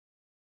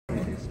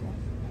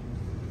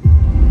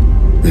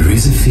There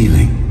is a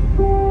feeling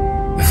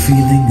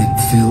that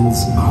fills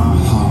our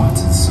heart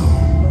and soul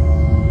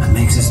and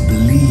makes us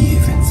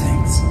believe in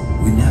things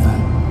we never,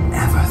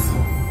 ever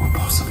thought were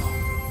possible.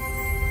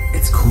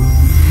 It's called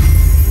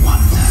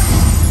wonder.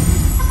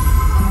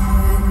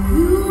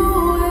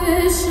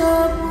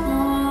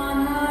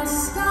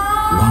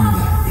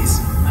 Wonder is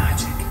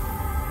magic.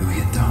 The way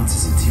it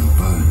dances into your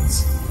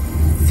bones,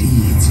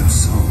 feeds your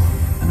soul,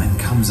 and then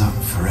comes up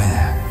for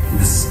air in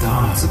the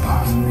stars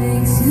above.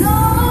 Makes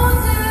no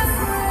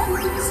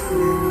difference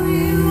who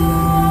you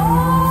are.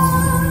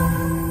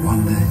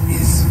 Wonder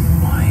is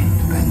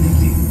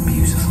mind-bendingly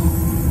beautiful.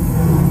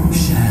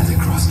 Shared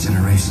across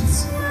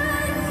generations,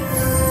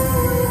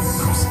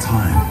 across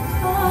time,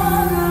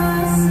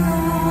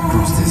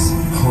 across this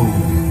whole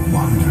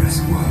wondrous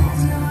world.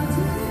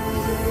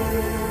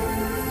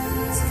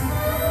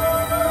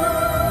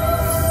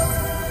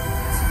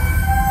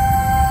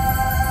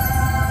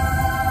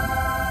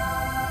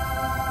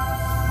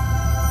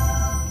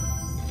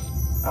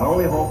 I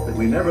only hope that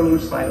we never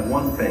lose sight of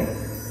one thing.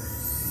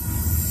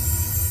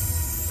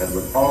 That it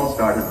was all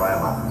started by a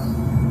mouse.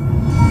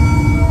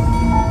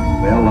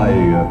 Well, I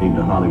came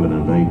to Hollywood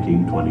in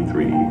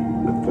 1923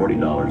 with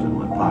 $40 in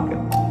my pocket.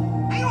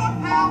 Hang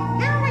on, pal.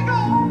 Here we go.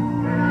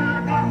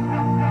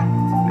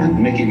 And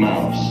Mickey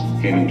Mouse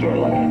came into our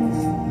life.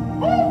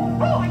 Oh,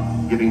 boy.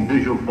 Giving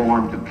visual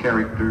form to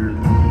characters,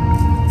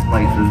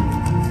 places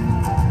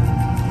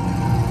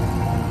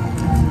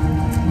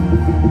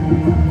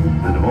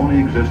that have only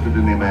existed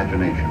in the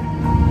imagination.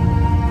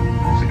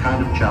 It's the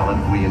kind of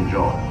challenge we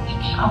enjoy.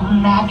 It's a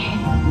magic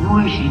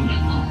wishing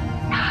spell.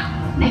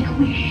 Now, make a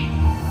wish.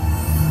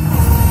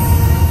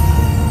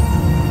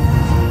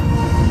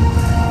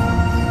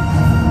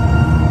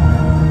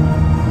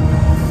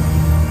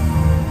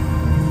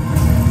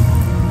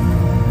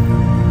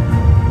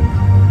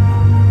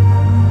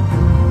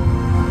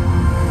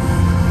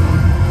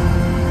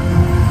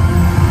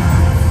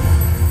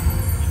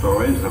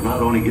 Stories have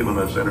not only given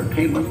us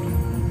entertainment,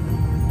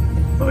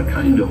 but a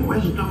kind of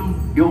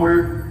wisdom,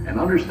 humor, and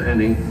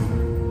understanding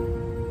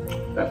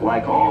that,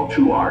 like all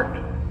true art,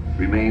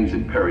 remains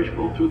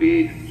imperishable through the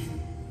ages.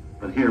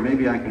 But here,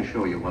 maybe I can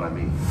show you what I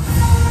mean.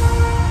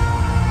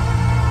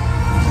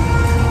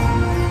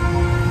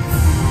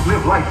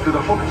 Live life to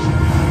the fullest.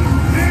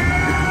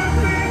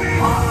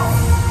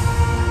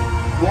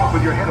 Walk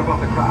with your head above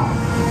the crowd.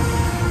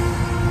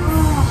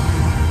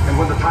 And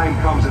when the time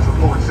comes, as the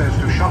poet says,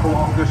 to shuffle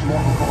off this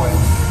mortal coil,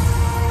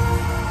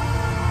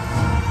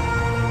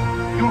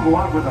 you'll go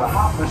out with a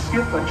hop, a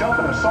skip, a jump,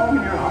 and a song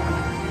in your heart.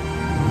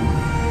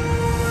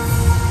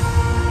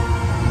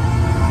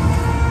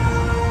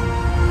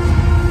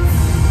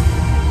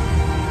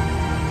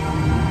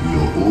 We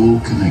are all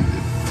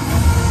connected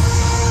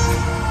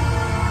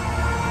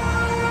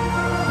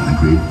in the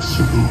great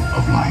circle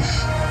of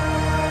life.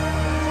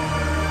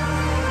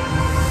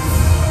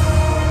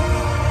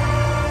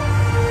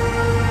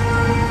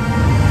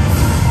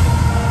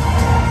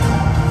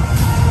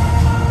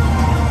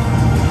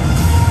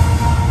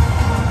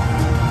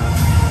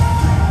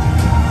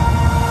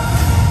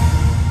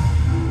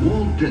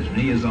 Walt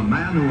Disney is a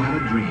man who had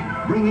a dream,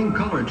 bringing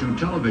color to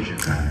television.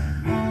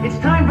 It's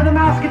time for the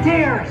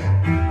Musketeers.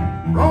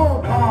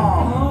 Roll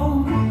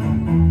call!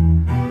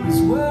 It's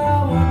where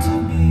I want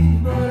to be,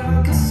 but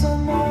I guess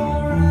I'm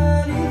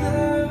already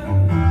there.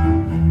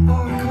 I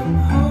come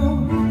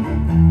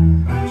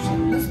home, she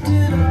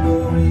lifted up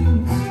her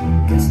wings.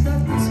 Guess that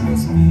this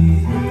must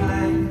be the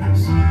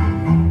place.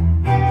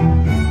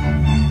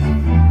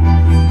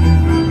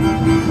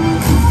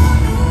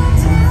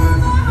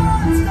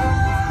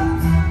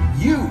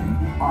 You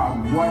are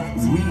what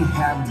we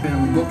have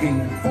been looking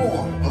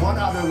for. One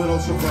other little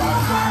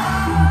surprise.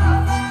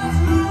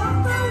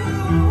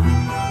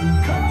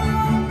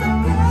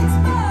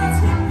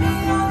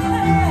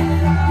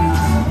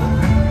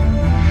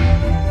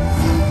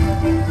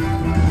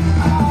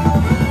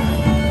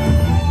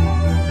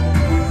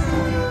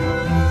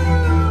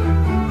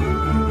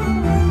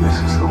 This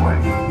is the way.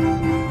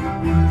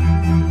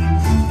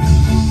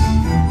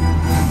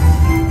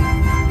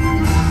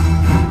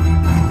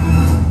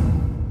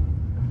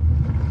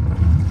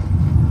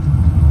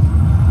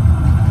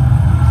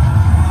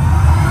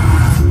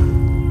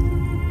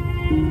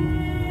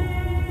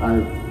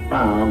 I've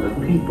found that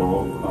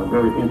people are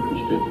very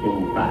interested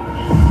in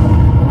facts.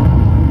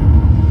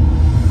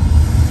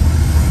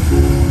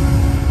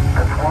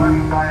 That's one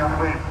mile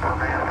leap for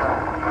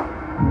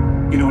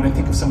mankind. You know, when I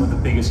think of some of the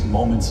biggest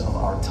moments of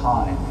our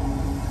time,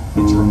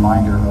 it's a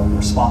reminder of the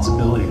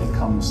responsibility that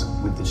comes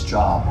with this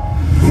job.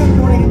 Good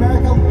morning,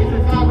 America. This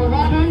is Barbara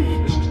Rogers.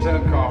 This is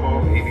Ted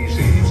Carbo,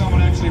 ABC.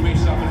 Someone actually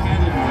reached up and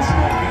handed me a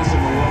small piece of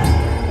the world.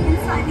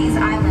 Inside these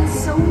islands,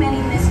 so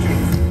many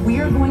mysteries. We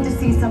are going to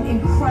see some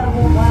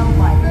incredible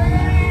wildlife.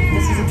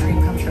 This is a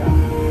dream come true.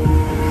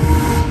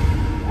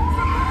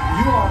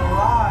 You are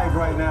live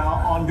right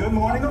now on Good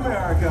Morning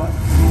America.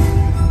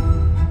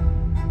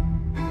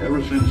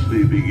 Ever since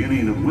the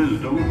beginning of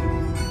wisdom,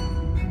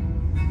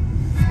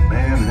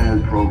 man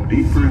has probed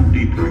deeper and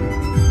deeper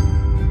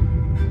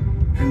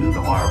into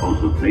the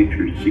marvels of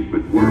nature's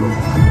secret world.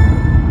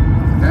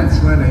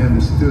 That's when I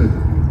understood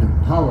the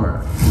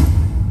power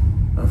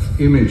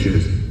of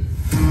images.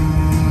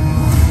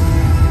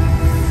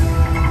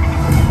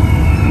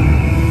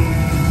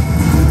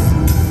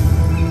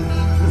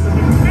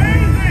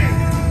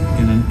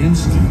 In an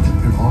instant,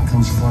 it all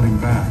comes flooding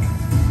back.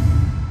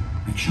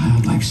 A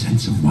childlike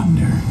sense of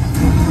wonder.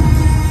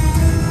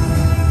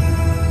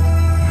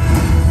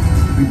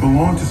 We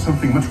belong to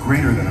something much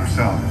greater than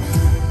ourselves.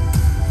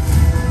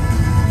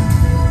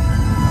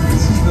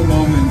 This is the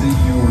moment that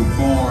you were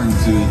born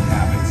to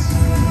inhabit.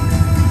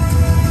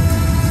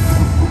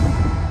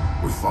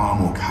 We're far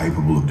more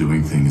capable of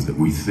doing things that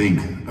we think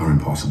are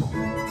impossible.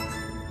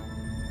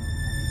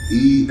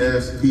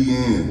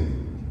 ESPN.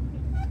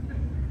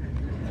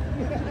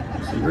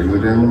 It's a regular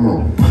damn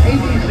remote.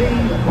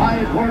 ABC's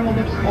wide world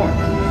of sports.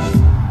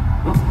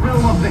 The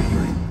thrill of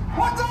victory.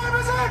 What time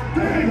is it?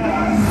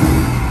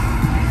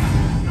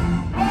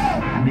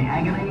 And the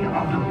agony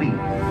of defeat.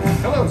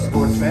 Hello,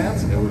 sports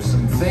fans. There were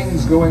some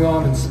things going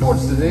on in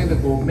sports today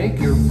that will make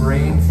your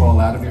brain fall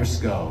out of your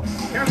skull.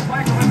 Here's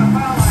Michael in the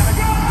foul line.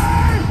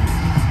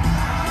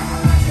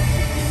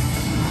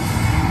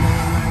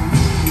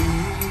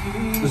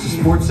 This is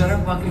Sports Center.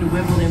 Welcome to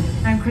Wimbledon.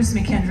 I'm Chris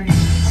McKendry.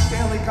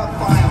 Stanley Cup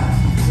final.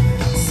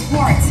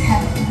 Sports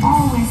have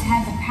always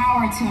had the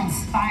power to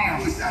inspire.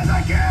 Who says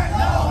I can't?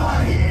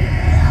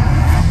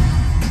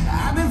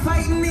 I've been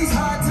fighting these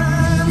hard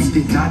times. We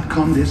did not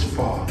come this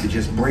far to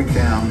just break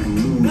down and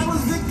lose. That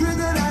was victory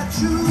that I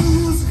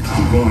choose.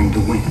 I'm going to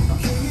win.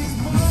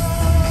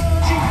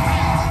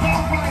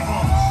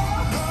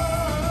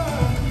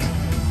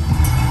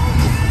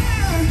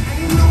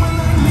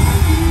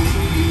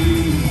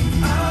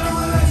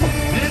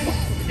 This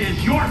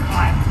is your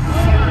time.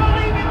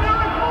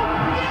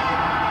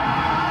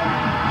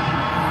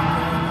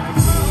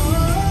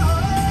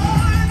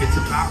 It's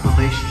about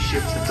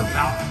relationships, it's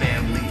about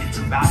family, it's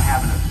about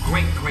having a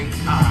great, great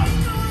time.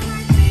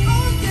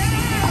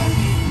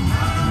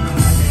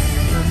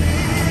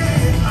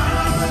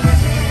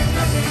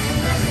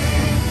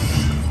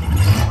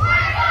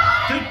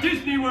 To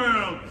Disney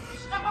World.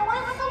 Step away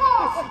from the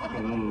wall.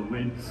 Oh,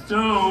 it's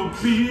so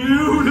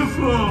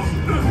beautiful.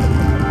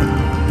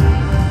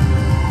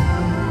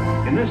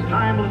 In this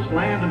timeless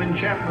land of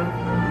enchantment,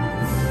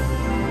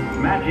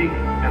 magic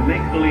and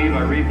make-believe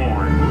are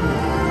reborn,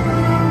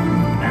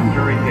 and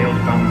fairy tales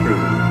come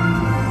true.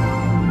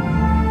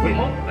 We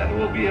hope that it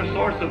will be a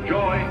source of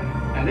joy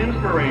and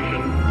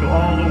inspiration to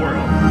all the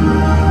world.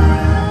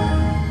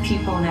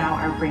 People now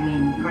are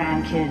bringing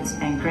grandkids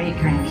and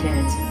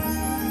great-grandkids.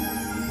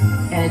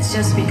 And it's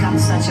just become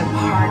such a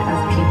part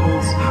of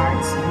people's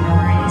hearts and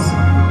memories.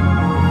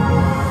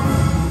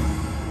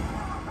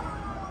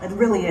 It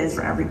really is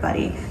for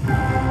everybody.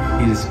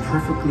 It is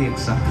perfectly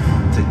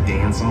acceptable to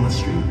dance on the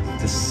street,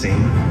 to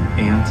sing,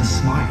 and to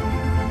smile.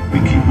 We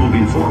keep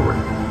moving forward,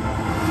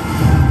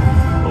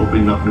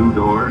 opening up new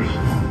doors,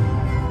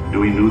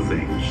 doing new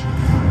things,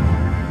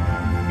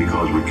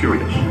 because we're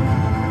curious.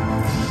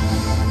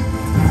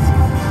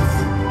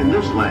 In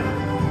this land,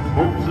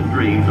 hopes and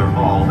dreams are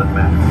all that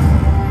matter.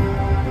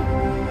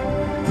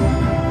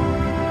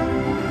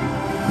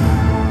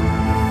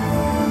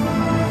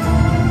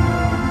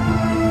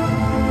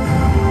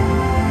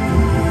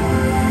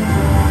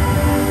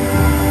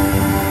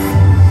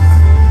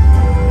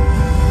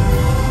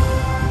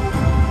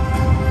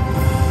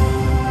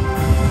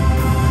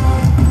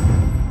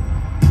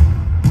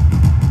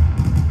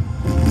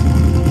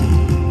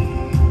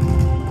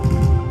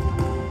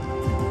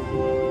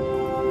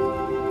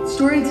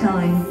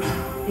 Storytelling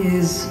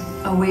is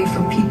a way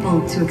for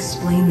people to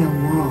explain their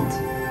world.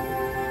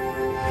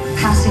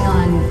 Passing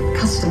on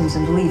customs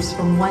and beliefs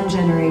from one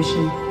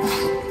generation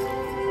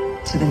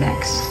to the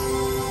next.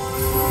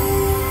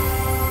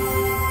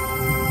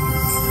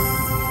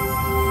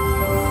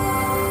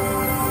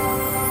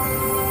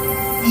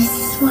 This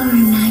is where our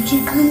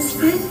magic comes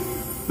from?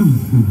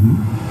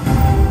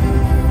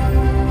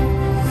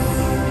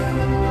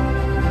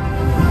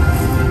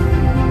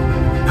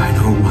 I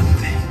know one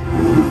thing.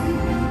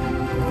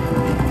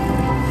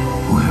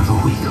 Wherever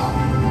we go,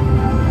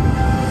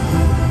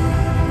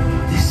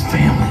 this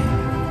family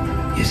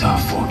is our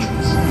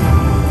fortress.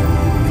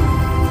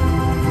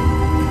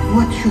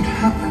 What should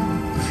happen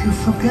if you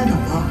forget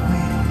about me? I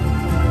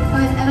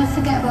won't ever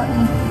forget about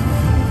you.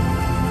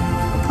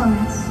 I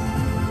promise.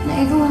 Not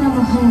even when I'm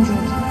 100.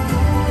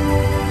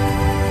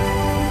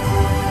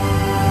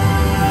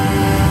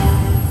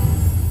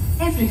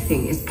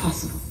 Everything is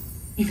possible,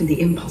 even the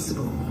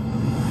impossible.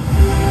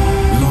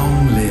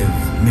 Long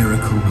live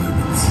miracle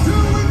moments.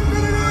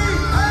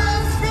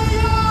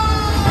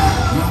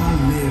 Long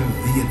live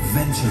the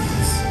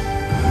adventurers,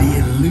 the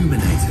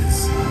illuminators,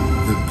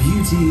 the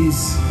beauties,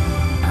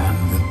 and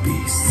the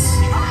beasts.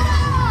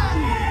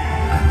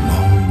 And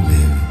long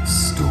live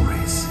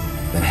stories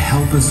that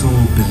help us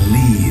all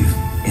believe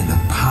in the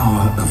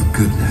power of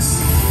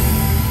goodness.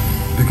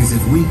 Because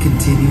if we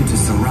continue to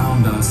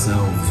surround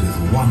ourselves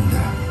with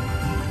wonder,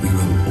 we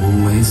will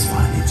always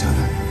find each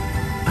other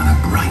and a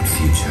bright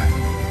future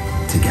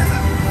together.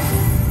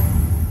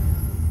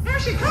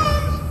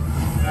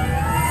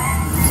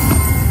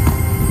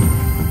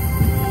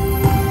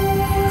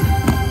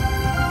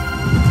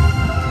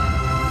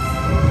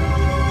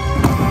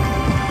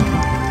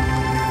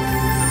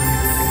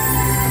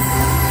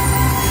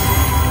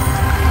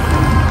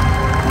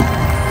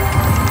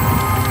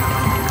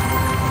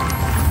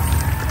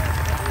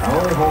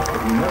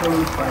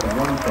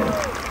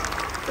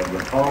 of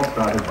the fall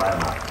started by a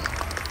mouse.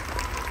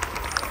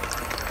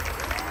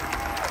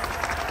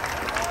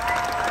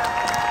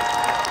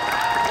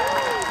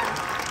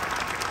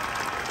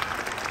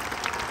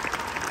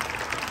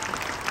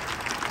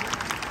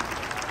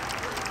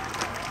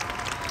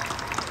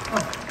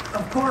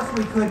 Of course,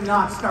 we could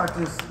not start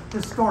this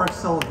historic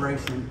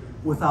celebration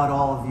without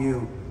all of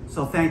you,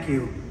 so thank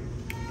you.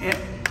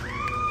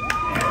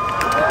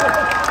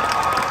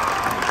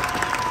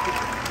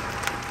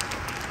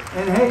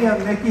 And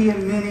hey, Mickey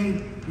and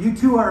Minnie, you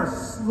two are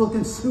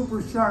looking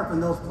super sharp in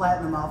those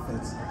platinum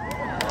outfits.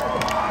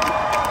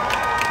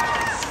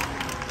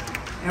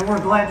 And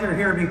we're glad you're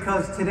here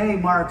because today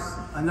marks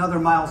another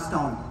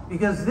milestone.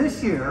 Because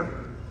this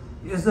year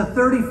is the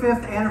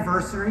 35th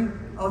anniversary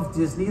of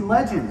Disney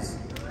Legends.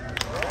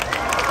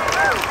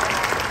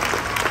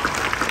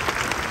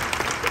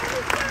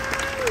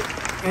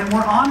 And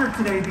we're honored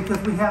today because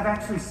we have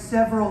actually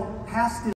several past